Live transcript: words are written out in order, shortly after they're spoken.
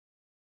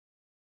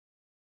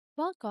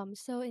Welcome.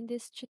 So in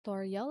this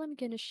tutorial, I'm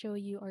going to show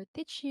you or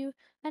teach you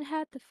on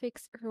how to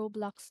fix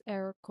Roblox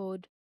error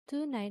code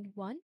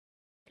 291.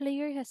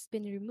 Player has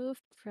been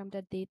removed from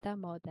the data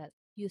model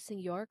using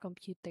your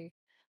computer.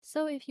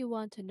 So if you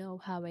want to know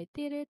how I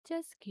did it,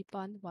 just keep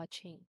on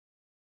watching.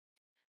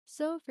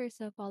 So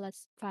first of all,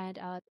 let's find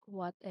out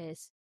what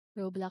is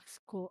Roblox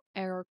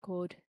error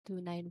code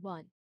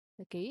 291.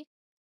 Okay,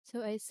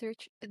 so I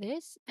searched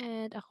this,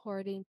 and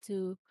according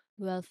to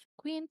Wealth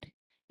Quint,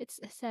 it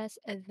says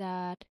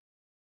that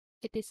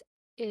it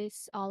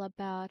is all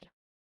about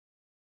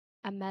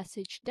a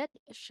message that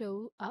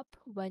show up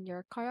when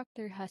your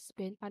character has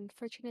been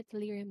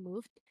unfortunately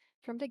removed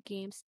from the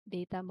game's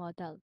data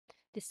model.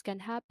 This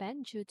can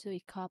happen due to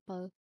a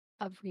couple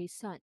of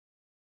reasons.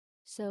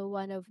 So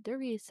one of the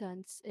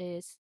reasons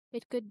is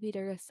it could be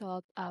the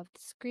result of the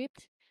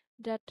script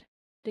that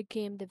the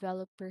game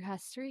developer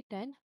has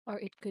written, or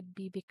it could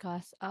be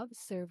because of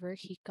server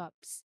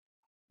hiccups.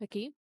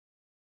 Okay,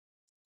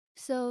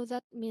 so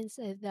that means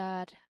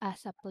that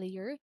as a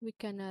player, we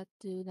cannot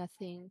do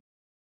nothing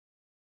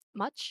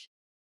much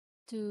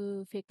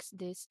to fix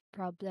this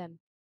problem.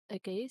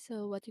 Okay,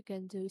 so what you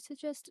can do is to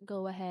just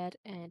go ahead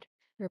and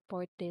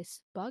report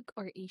this bug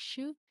or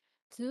issue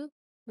to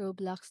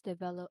Roblox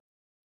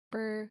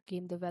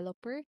game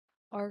developer,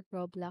 or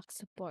Roblox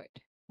support.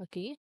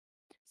 Okay,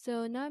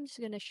 so now I'm just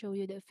gonna show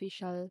you the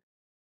official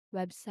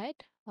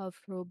website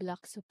of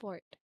Roblox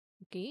support.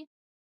 Okay,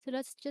 so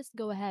let's just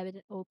go ahead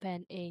and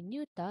open a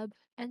new tab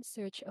and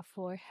search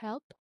for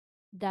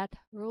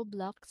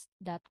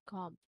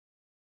help.roblox.com.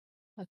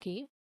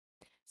 Okay,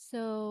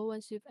 so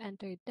once you've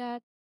entered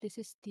that, this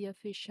is the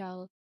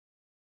official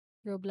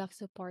Roblox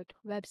support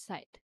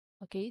website.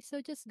 Okay, so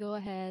just go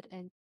ahead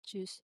and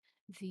choose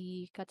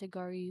the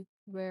category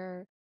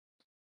where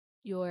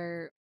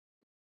your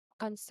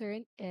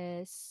concern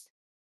is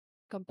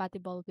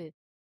compatible with.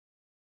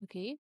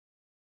 Okay,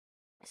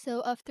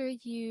 so after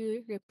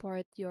you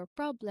report your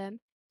problem,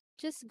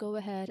 just go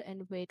ahead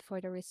and wait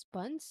for the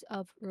response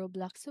of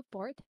Roblox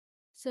support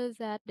so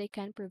that they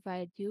can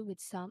provide you with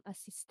some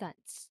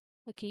assistance.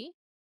 Okay,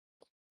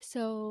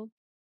 so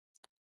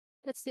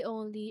that's the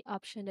only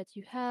option that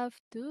you have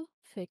to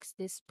fix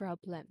this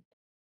problem.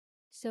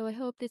 So I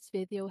hope this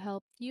video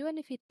helped you, and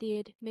if it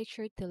did, make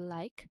sure to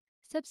like,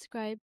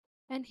 subscribe,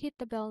 and hit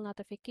the bell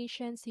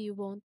notification so you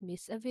won't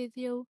miss a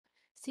video.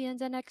 See you in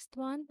the next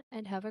one,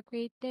 and have a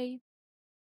great day.